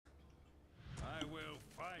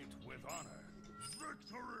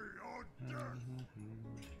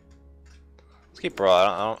Let's keep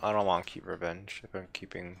Brawl. I don't want to keep Revenge if I'm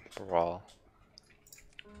keeping Brawl.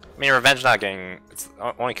 I mean, Revenge not getting. It's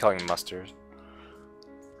only killing Mustard.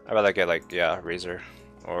 I'd rather get, like, yeah, Razor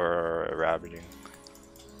or Ravaging.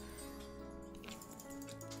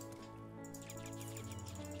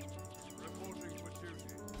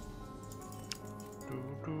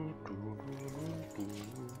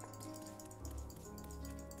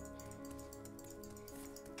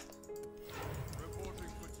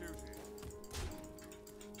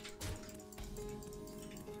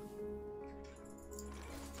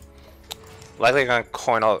 Likely gonna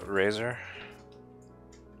coin out Razor.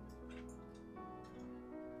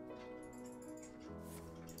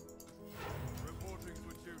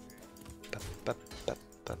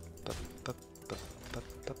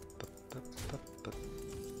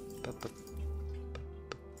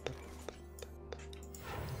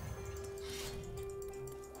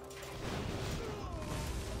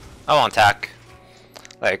 I won't attack.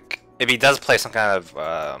 Like, if he does play some kind of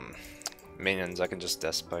minions, I can just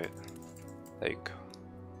Despite. Like,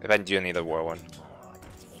 if I do need the War one.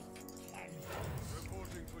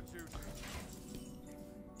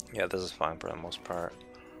 Yeah, this is fine for the most part.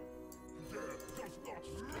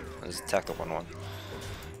 Let's attack the 1/1.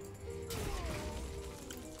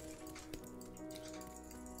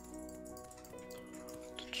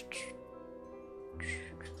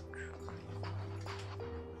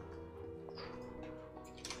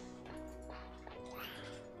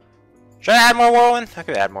 Should I add more Whirlwind? I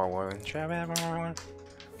could add more Whirlwind. Should I add more Whirlwind?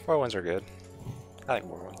 Whirlwinds are good. I like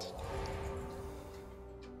Whirlwinds.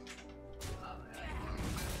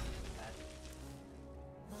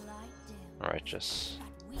 Righteous.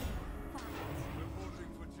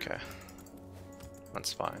 Okay.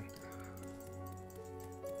 That's fine.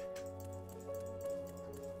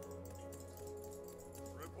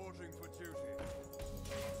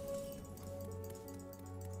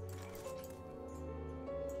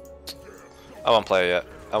 I won't play it yet.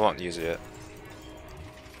 I won't use it yet.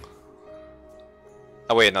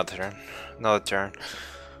 Oh wait, another turn. Another turn.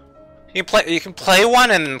 You can play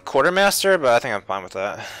one in Quartermaster, but I think I'm fine with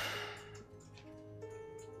that.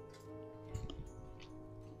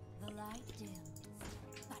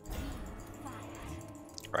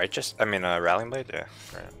 Righteous? I mean, Rallying Blade? Yeah.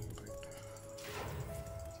 Right.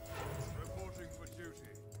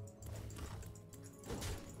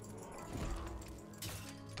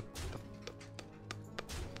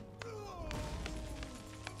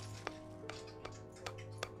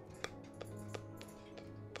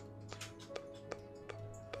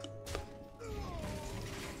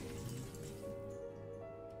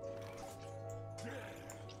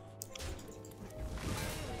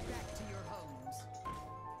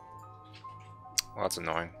 Well, that's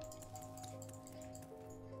annoying.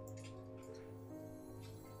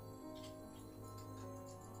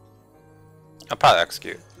 I'll probably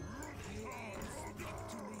execute.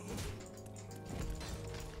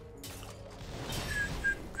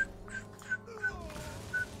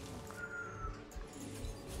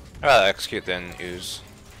 I'd rather execute than use.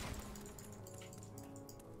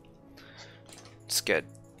 Let's get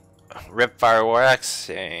Rip Fire War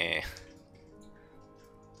Axe.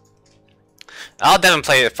 I'll definitely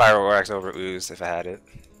play Fire War Axe over Ooze if I had it.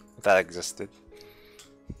 If that existed.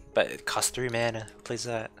 But it costs 3 mana. Who plays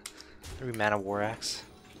that? 3 mana War Axe.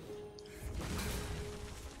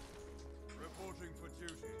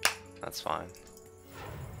 That's fine.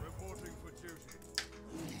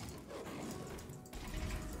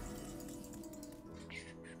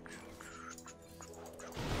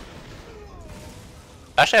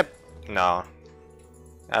 Actually, no.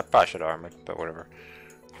 I probably should have armored, but whatever.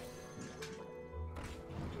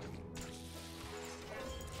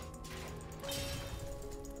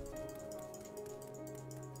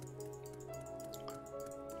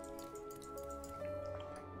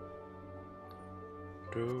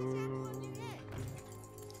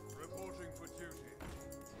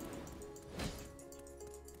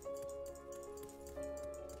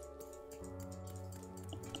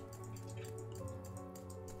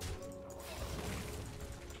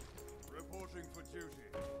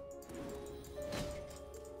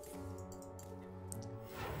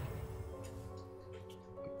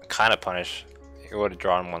 Kind of punish. You would have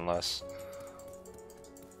drawn 1 less.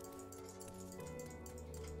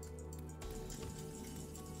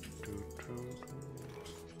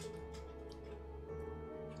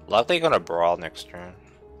 Likely gonna Brawl next turn.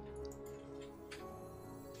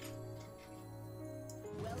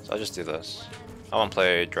 So I'll just do this. I won't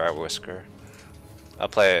play Dry Whisker. I'll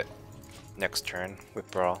play it next turn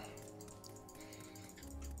with Brawl.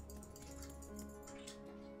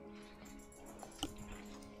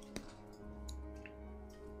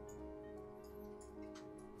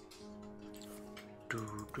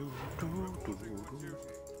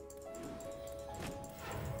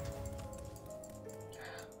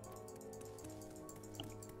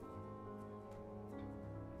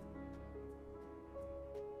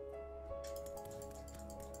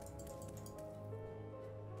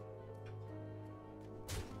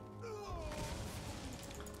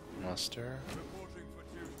 muster.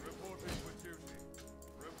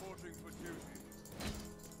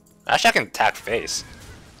 Actually, I can attack face.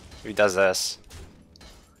 If he does this,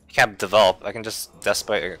 he can't develop. I can just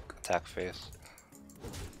despite attack face.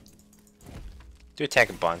 Do tank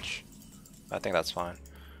a bunch. I think that's fine.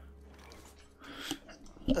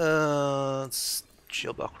 Let's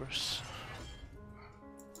shield blockers.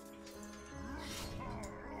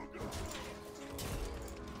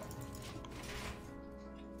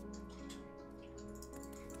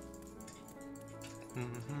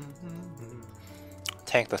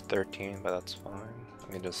 Tank the 13, but that's fine.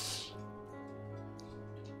 Let me just.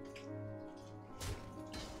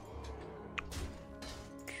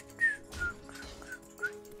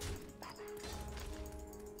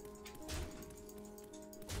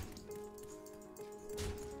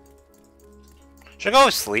 Should I go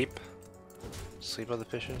sleep? Sleep of the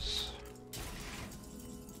fishes?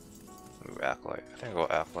 Ooh, Acolyte. I think I'll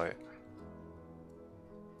go Acolyte.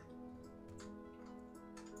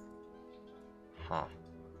 Huh.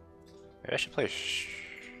 Maybe I should play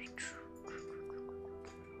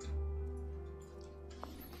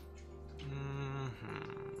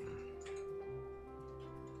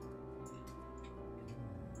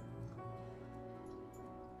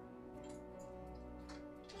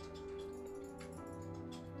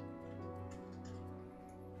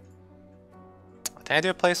Can I do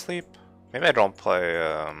a play sleep? Maybe I don't play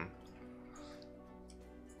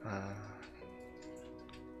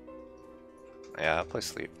yeah, I'll play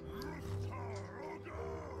sleep.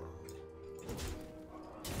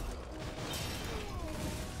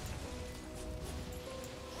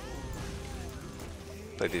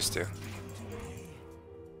 Play these two.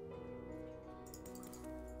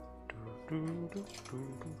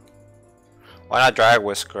 Why not drag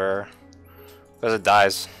Whisker? Because it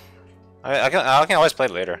dies. I can always play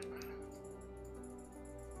it later.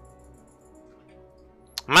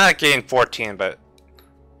 I might not gain 14, but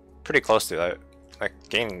pretty close to that. Like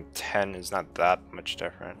gaining 10 is not that much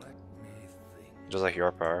different. Just like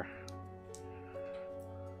your power.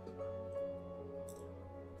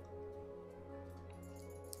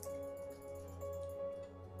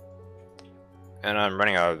 And I'm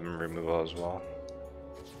running out of removal as well.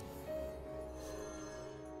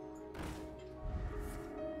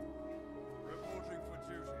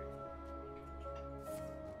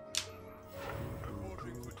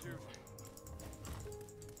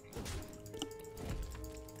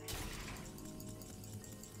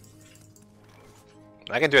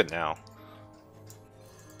 I can do it now.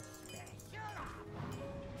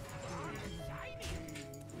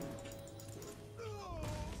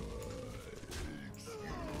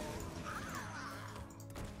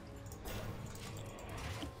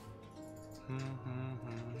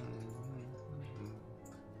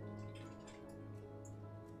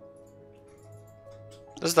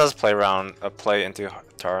 This does play into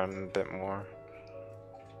Tarim a bit more.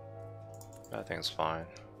 I think it's fine.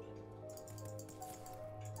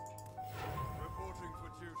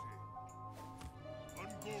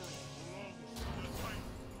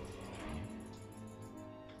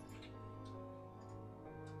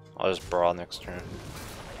 I'll just brawl next turn.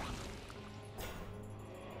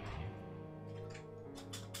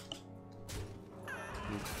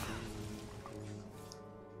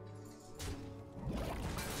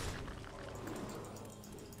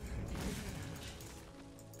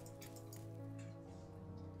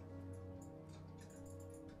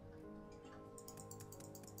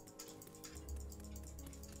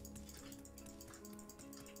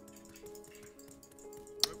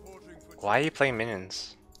 Why are you playing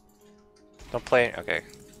minions? Don't play. Okay,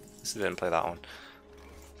 this didn't play that one.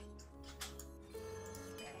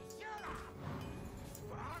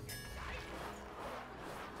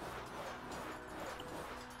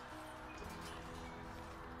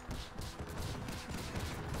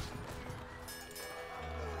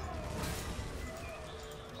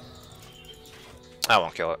 I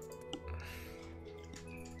won't kill it.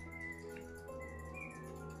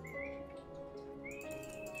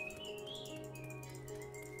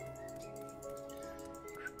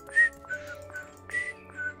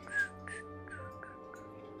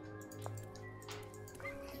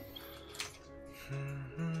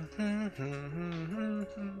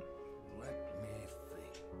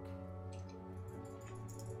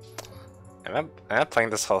 I'm not playing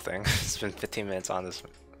this whole thing. It's been 15 minutes on this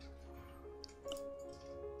one.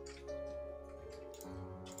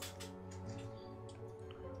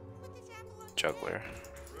 Juggler.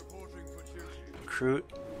 Recruit.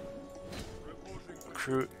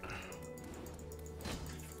 Recruit.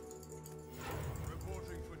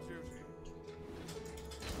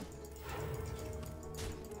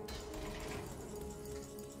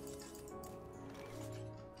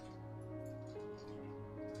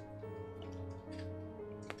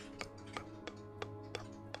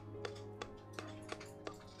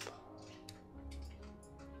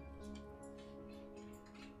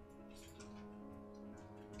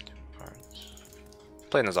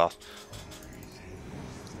 Playing this off.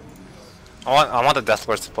 I want the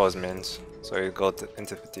Deathlords to pose mins, so you go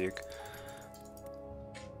into fatigue.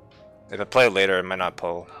 If I play later, it might not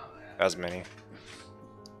pull as many.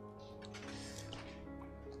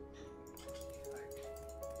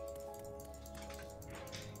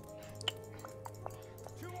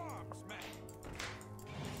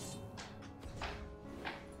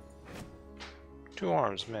 Two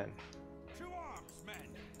arms, men.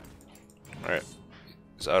 Alright.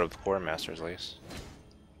 It's out of the quartermasters at least.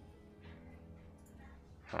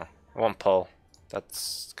 Huh. I won't pull.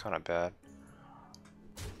 That's kinda bad.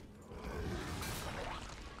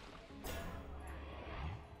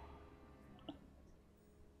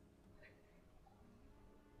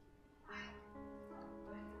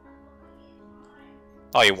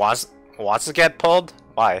 Oh, he wants to get pulled?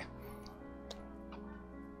 Why?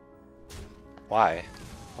 Why?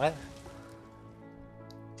 What?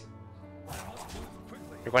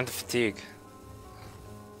 You're going to fatigue.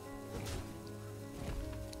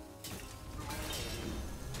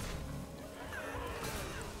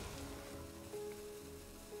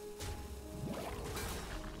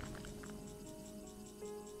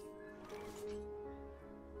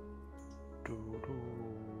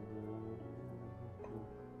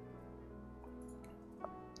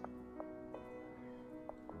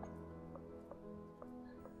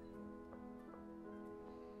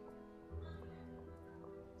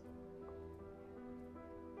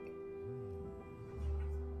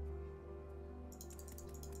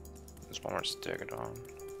 There's one more stick it on.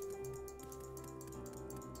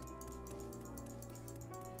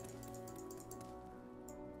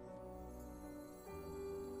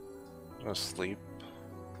 Go sleep.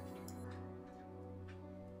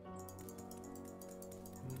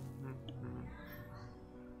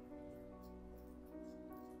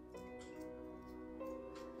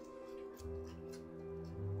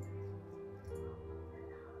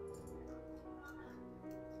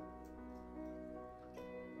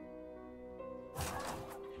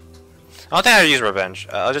 I don't think I'd use revenge.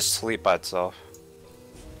 I'll just sleep by itself.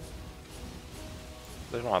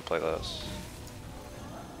 I don't want to play this.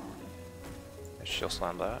 She'll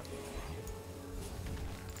slam that.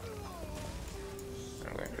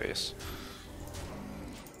 I'm going face.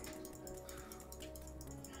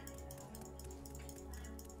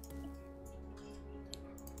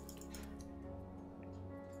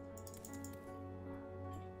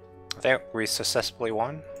 I think we successfully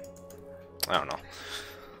won. I don't know.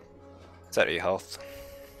 It's at 8 health.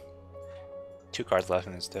 2 cards left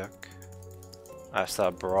in his deck. I still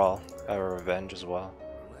have Brawl. I have a Revenge as well.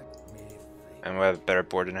 And we have a better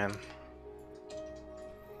board than him.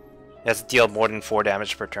 He has to deal more than 4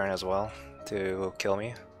 damage per turn as well to kill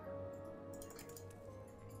me.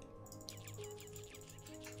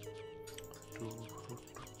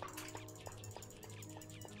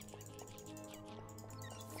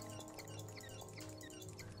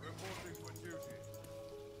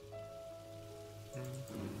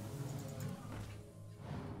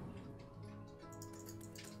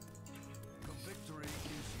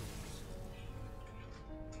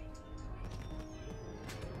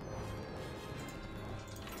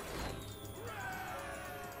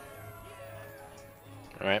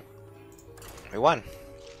 Alright. We won.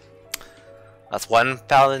 That's 1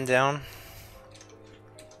 paladin down.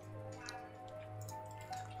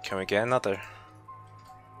 Can we get another?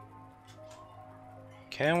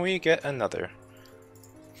 Can we get another?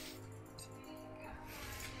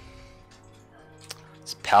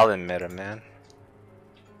 It's paladin meta, man.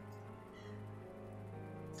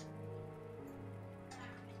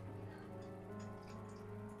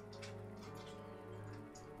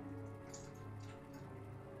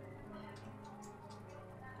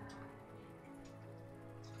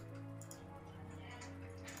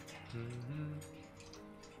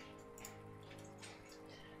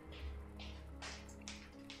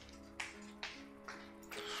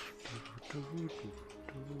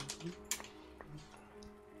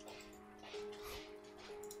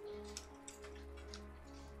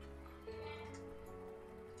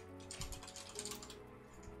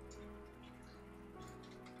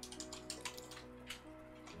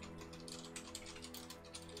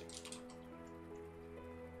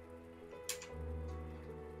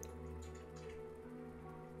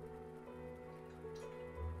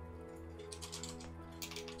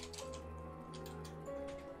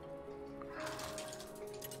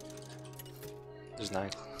 There's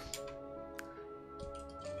 9.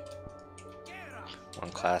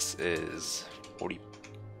 One class is 40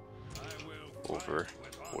 over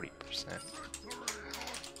 40%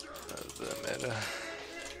 of the meta.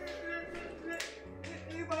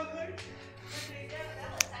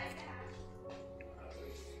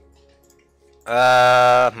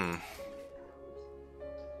 Hmm.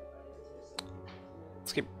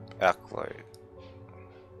 Let's keep Acolyte.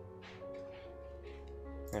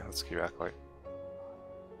 Yeah, let's keep Acolyte.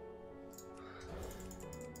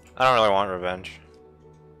 I don't really want Revenge.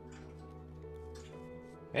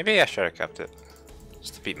 Maybe I should have kept it.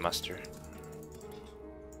 Just to beat Muster.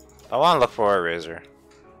 I want to look for a Razor.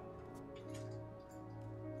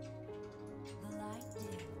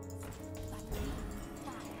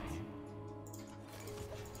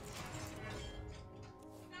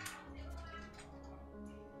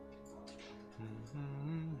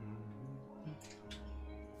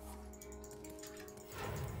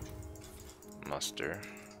 Muster.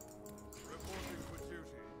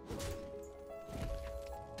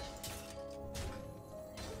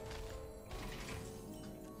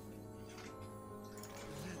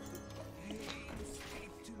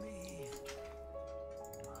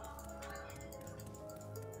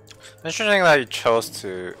 Interesting that you chose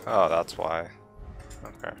to. Oh, that's why.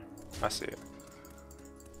 Okay, I see it.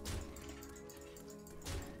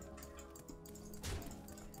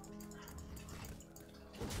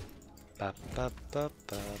 Ba, ba, ba,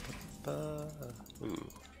 ba, ba, ba. Ooh.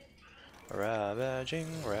 Ravaging,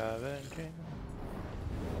 ravaging.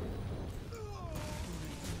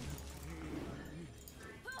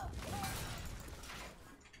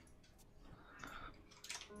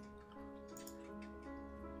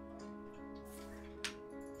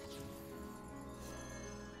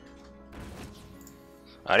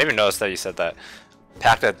 I didn't even notice that you said that.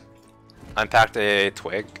 Unpacked a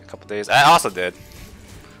twig a couple days. I also did.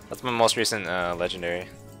 That's my most recent legendary.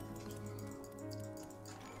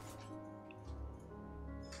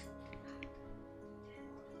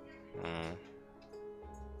 Hmm.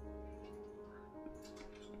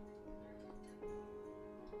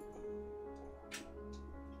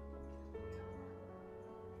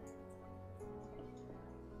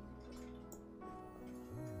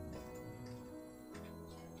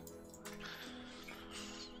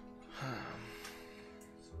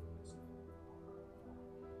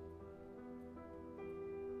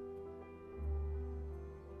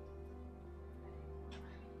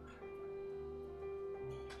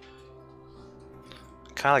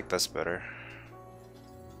 Kinda like this better.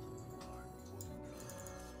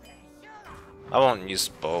 I won't use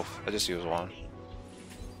both, I just use one.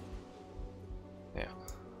 Yeah.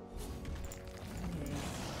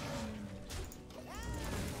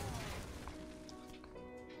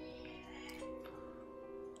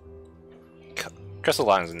 Crystal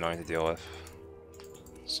Line is annoying to deal with.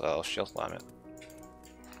 So I'll Shield Slime it.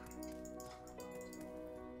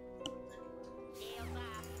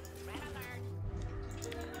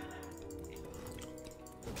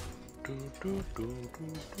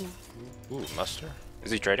 Ooh, Muster? Is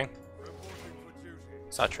he trading?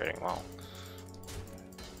 It's not trading, wow.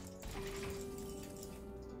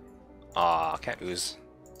 Ah, can't ooze.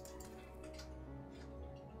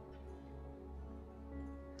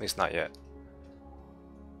 At least not yet.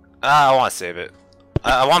 Ah, I want to save it.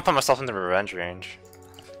 I want to put myself in the revenge range.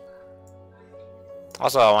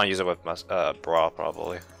 Also, I want to use it with Brawl,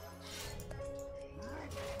 probably.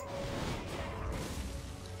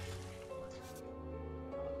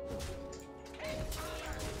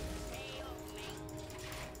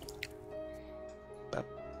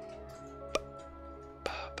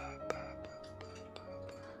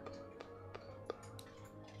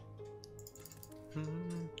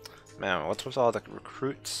 Man, what's with all the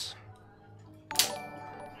recruits?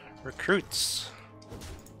 Recruits!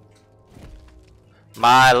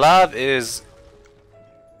 My love is...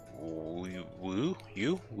 Woo?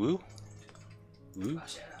 You? Woo? Woo?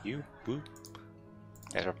 You? Woo?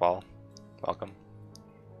 Thanks for following. Welcome.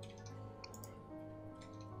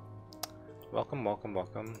 Welcome, welcome,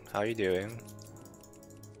 welcome. How you doing?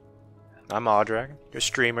 I'm awedragon, your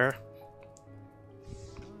streamer.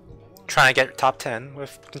 Trying to get top 10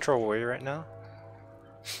 with Control Warrior right now.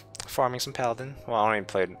 Farming some Paladin. Well, I only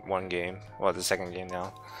played one game. Well, the second game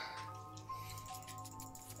now.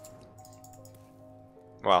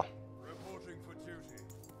 Well.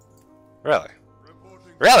 Really?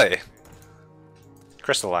 Really?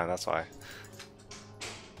 Crystalline, that's why.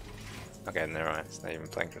 Okay, never mind. It's not even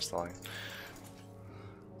playing Crystalline.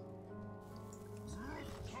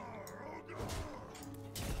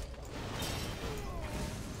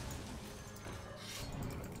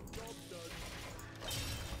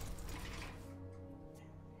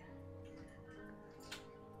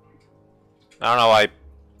 I don't know why I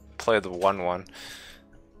played the 1-1.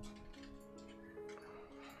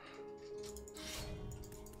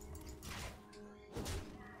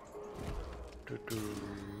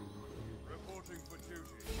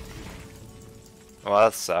 Well,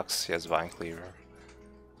 that sucks. He has Vine Cleaver.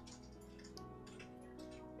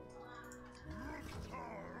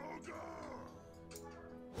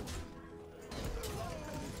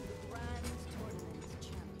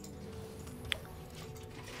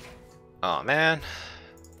 Oh man.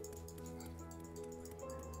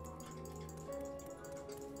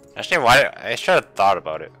 Actually, why? I should have thought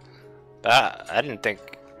about it. But I didn't think.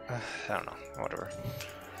 I don't know. Whatever.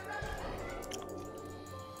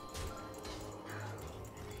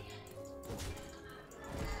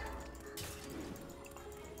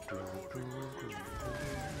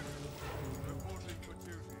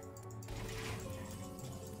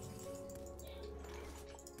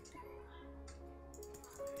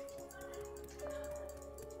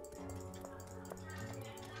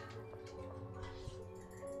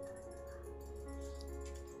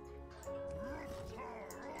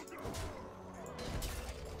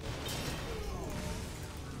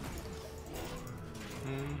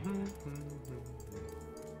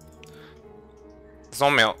 It's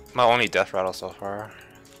only my only death rattle so far.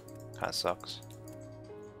 Kinda sucks.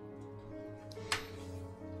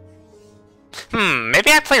 Maybe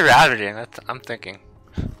I play Ravaging. I'm thinking.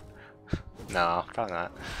 No, probably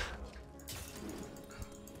not.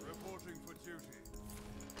 Reporting for duty.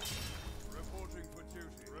 Reporting for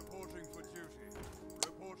duty. Reporting for duty.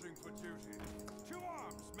 Reporting for duty. 2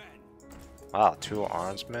 arms, men. Wow, 2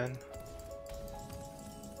 arms, man.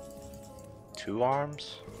 2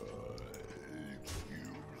 arms?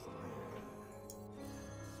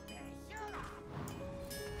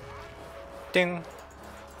 Ding.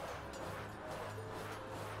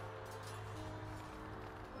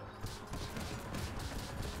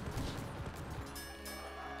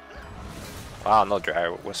 Wow, no dry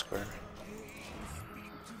whisker.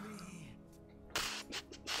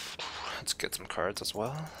 Let's get some cards as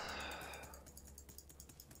well.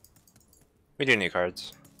 We do need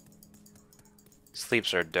cards.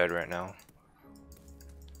 Sleeps are dead right now.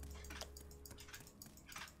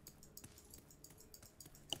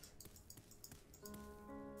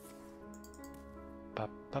 Ba,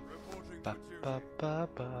 ba, ba, ba, ba,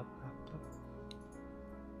 ba.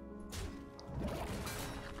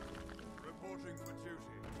 Reporting for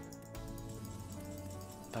duty.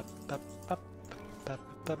 Ba, ba, ba, ba,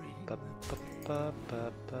 ba, ba, ba,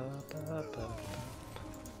 ba, ba, ba, ba.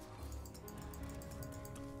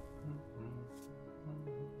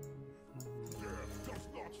 Death does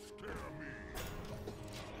not scare me.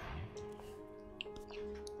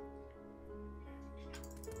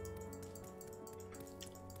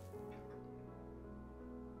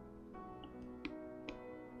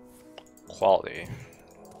 Quality.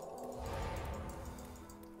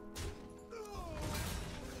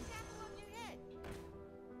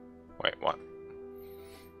 Wait, what?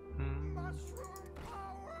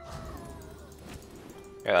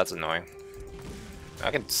 Yeah, that's annoying. I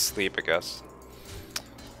can sleep, I guess.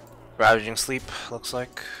 Ravaging sleep, looks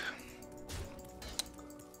like.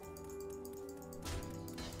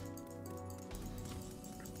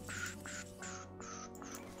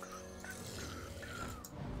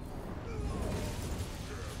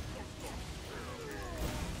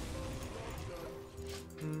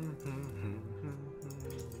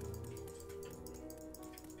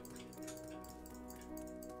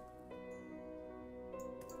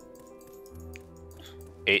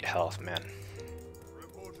 Eight health, man.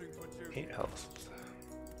 8 health.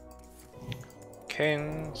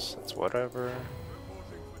 Kings, that's whatever.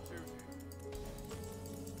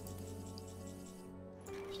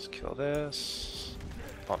 Just kill this.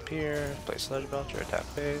 Pump here, play Sledge Belcher, attack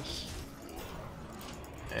base.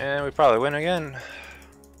 And we probably win again.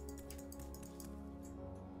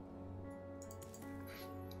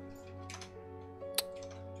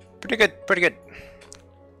 Pretty good, pretty good.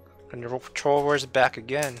 And the Patrol Wars back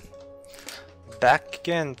again. Back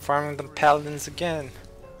again, farming the paladins again.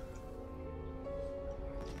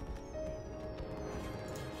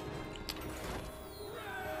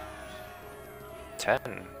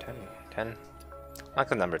 Ten. I like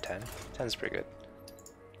the number 10. 10 is pretty good.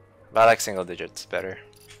 But I like single digits better.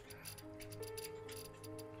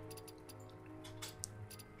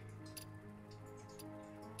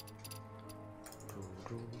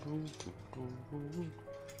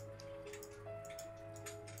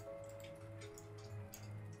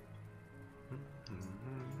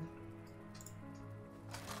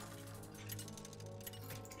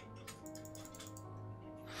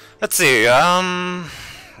 Let's see,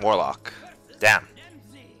 Warlock. Damn.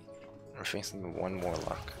 We're facing 1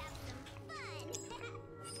 Warlock.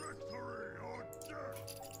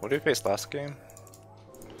 What did we face last game?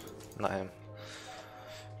 Not him.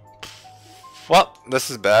 Well,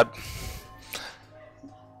 this is bad.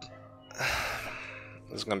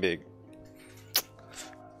 is gonna be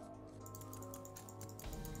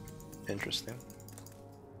interesting.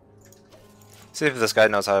 See if this guy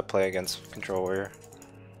knows how to play against Control Warrior.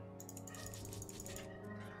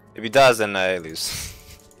 If he does, then I lose.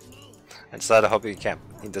 I just gotta hope he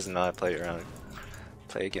doesn't know how to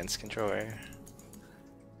play against Control Warrior.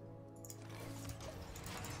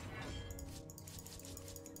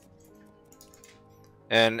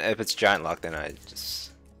 And if it's Giant Lock, then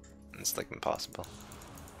it's like impossible.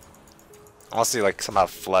 Unless he like somehow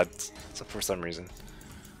floods for some reason.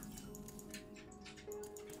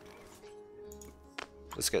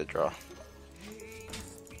 Let's get a draw.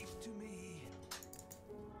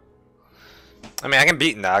 I mean, I can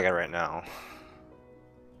beat Naga right now.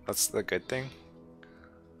 That's the good thing.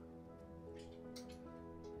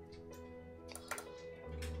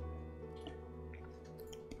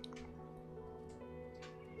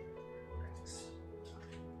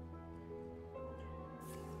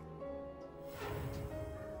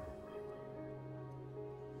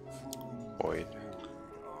 Void.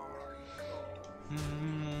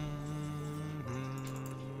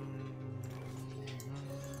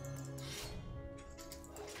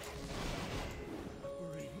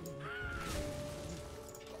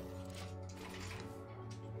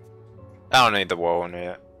 I don't need the woe in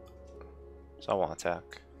it, so I won't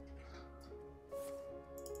attack.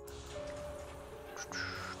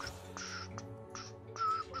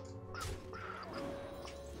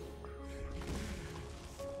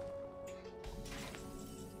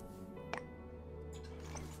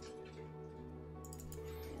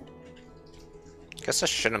 Guess I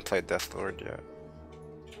shouldn't play Death Lord yet.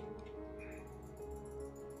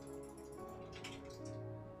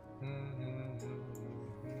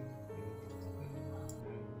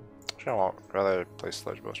 I'd rather play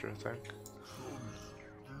Sludge Buster, I think.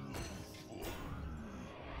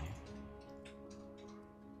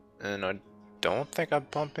 And I don't think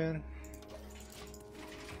I'd bump in.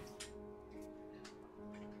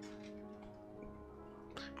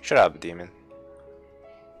 Should have a demon.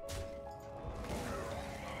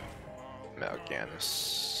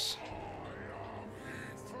 Mal'Ganis.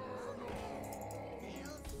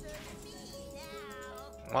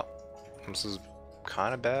 Well, this is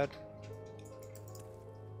kind of bad.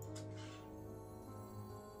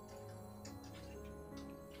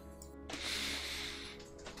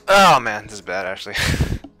 Oh man, this is bad actually.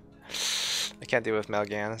 I can't deal with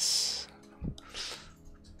Mal'Ganis.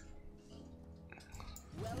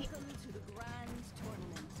 Welcome to the Grand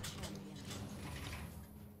Tournament, champion.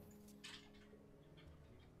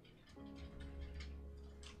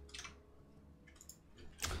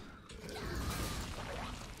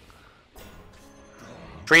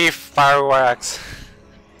 Free fireworks.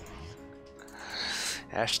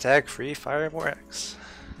 Hashtag free fireworks.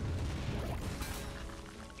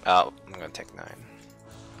 Oh, I'm gonna take 9.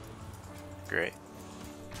 Great.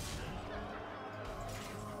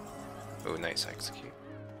 Oh, nice execute.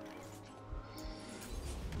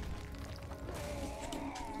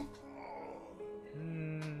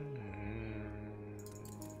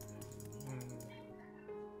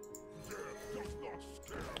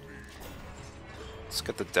 Let's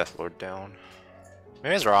get the Death Lord down.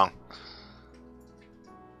 Maybe he's wrong.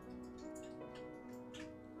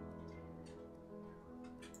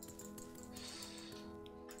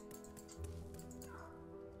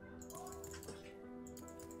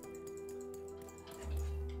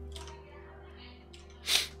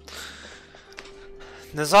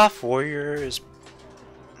 N'Zoth Warrior is...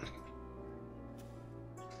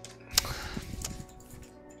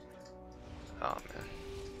 Oh man.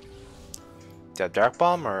 Do you have Dark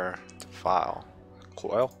Bomb or Defile?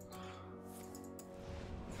 Coil?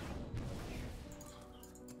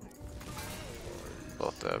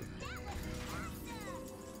 Both them.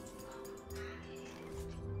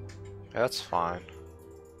 Yeah, that's fine.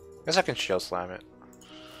 I guess I can Shield Slam it.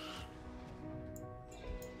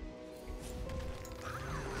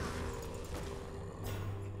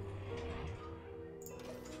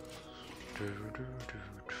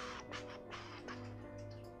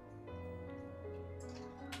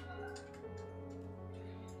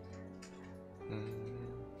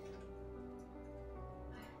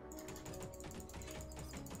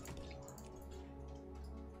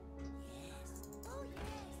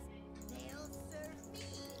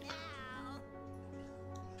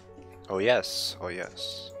 Oh yes, oh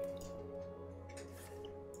yes.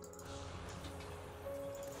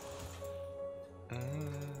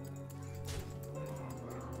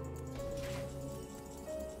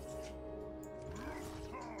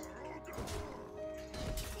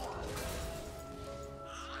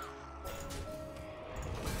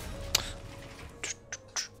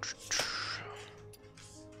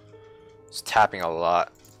 It's tapping a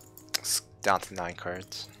lot. It's down to 9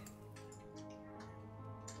 cards.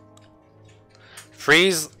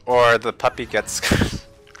 Freeze or the puppy gets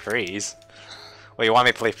freeze. Wait, you want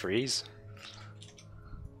me to play freeze?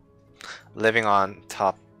 Living on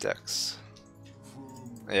top decks.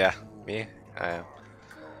 Yeah, me? I am.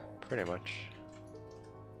 Pretty much.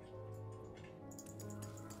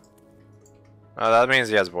 Oh, that means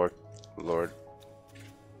he has board lord.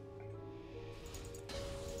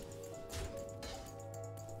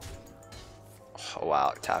 Oh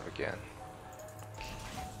wow, tap again.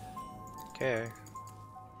 Okay.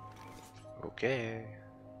 Okay.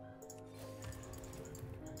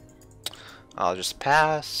 I'll just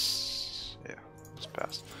pass. Yeah, just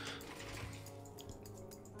pass.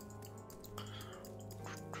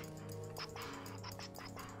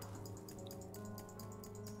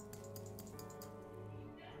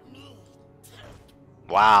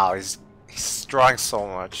 Wow, he's drawing so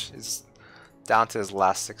much. He's down to his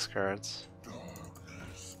last 6 cards.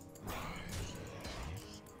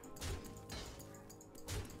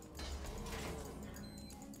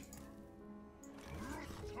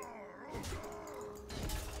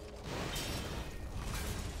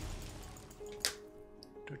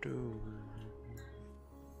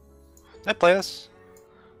 Did I play this?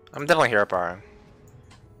 I'm definitely hero powering.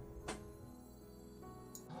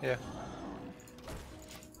 Yeah.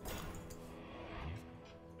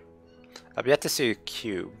 I've yet to see a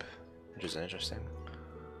cube, which is interesting.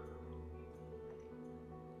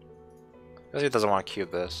 Because he doesn't want to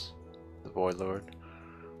cube this. The Void Lord.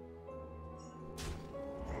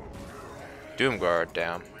 Doomguard,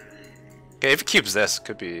 damn. Okay, if he cubes this, it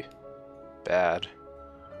could be bad.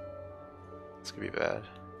 This could be bad.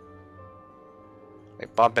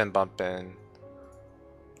 Like bump in.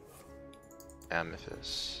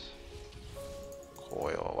 Amethyst.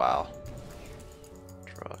 Coil, wow.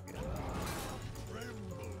 Drug.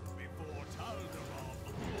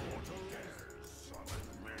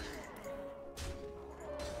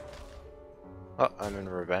 Oh, I'm in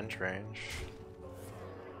revenge range.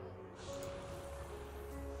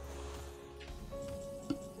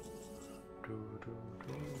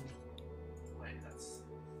 Wait, that's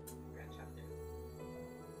Grand Chapter.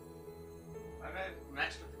 Why am I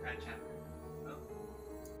matched with the Grand Chapter? Oh.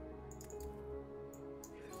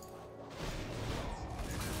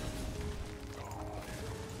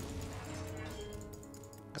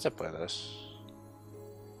 Let's play this.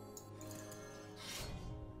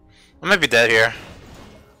 I might be dead here.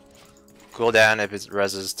 Cooldown if it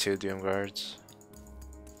reses 2 Doom Guards.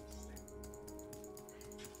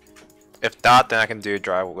 If not, then I can do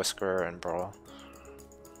Dry Whisker and Brawl.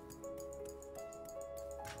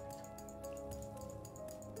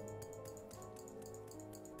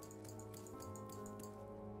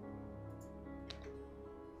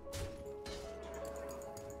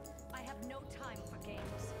 I have no time for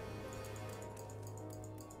games.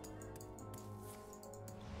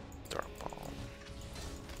 Dark Bomb.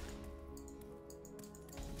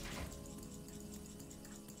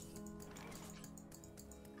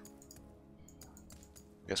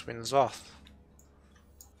 Guess Wind is off.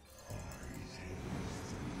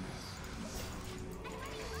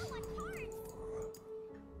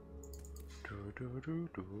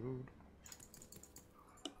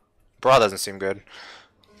 Brawl doesn't seem good.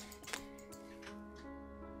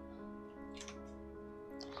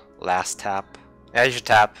 Last tap. Yeah, you should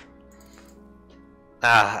tap.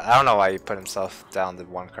 I don't know why he put himself down to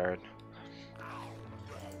 1 card.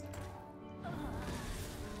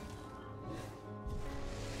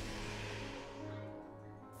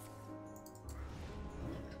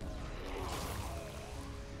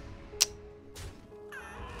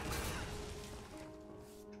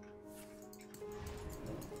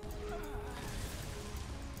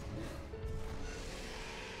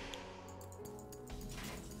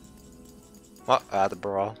 Well, I had the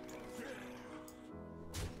Brawl.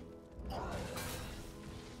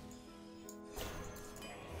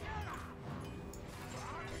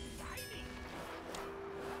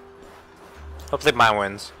 Hopefully mine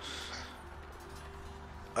wins.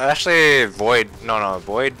 Actually, Void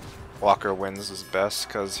Walker wins is best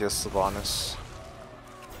because he has Sylvanas.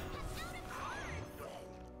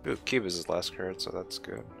 Ooh, Cube is his last card, so that's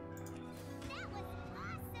good.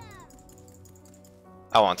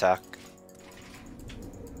 I won't attack.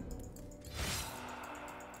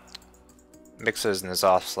 Mixes and is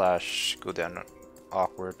off slash go down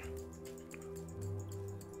awkward.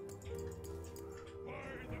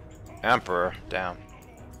 Emperor, damn.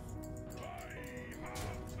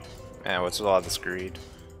 Man, what's with all this greed?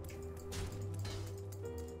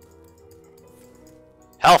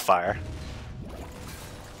 Hellfire.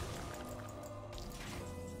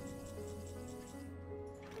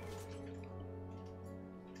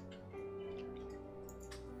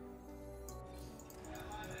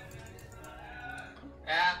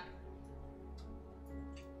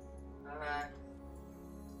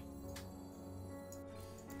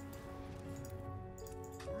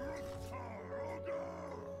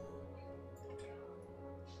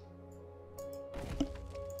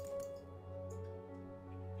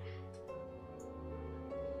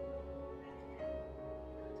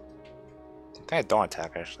 think I don't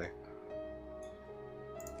attack actually.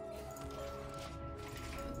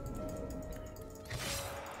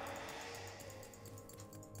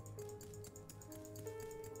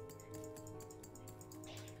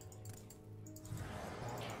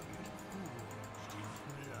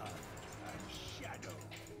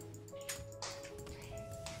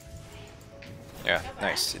 Yeah,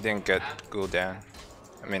 nice. You didn't get Gul'dan.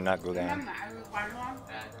 I mean, not Gul'dan.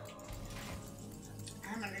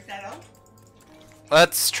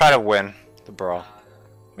 Let's try to win the brawl.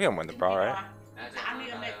 We can win the brawl, right?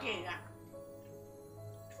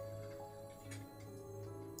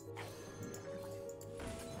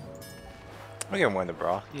 We can win the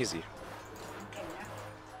brawl. Easy.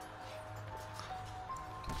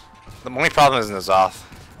 The only problem is N'Zoth.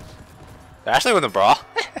 They actually win the brawl.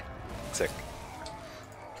 Sick.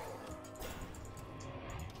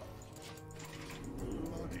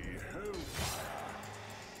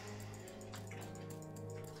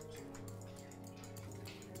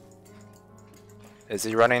 Is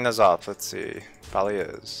he running N'Zoth? Let's see. Probably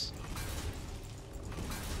is.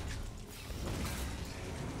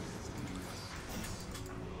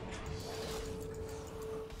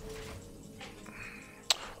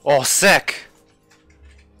 Oh, sick!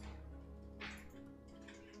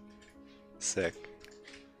 Sick.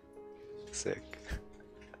 Sick.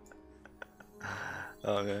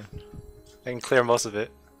 Oh man. I can clear most of it.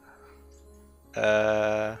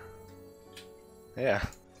 Yeah.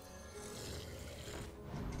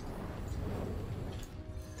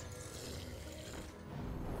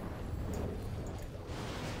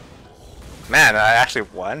 Man, I actually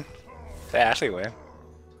won. Did I actually win?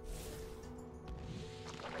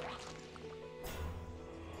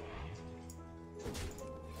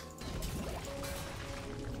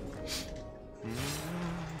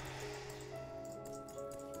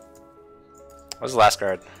 What's the last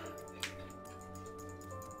card?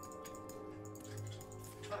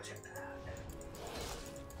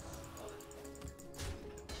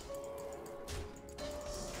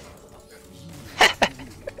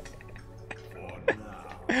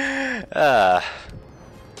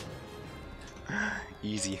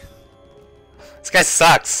 Easy. This guy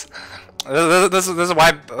sucks. This is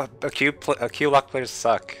why Q luck players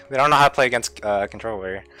suck. They don't know how to play against control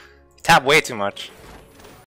warrior. You tap way too much.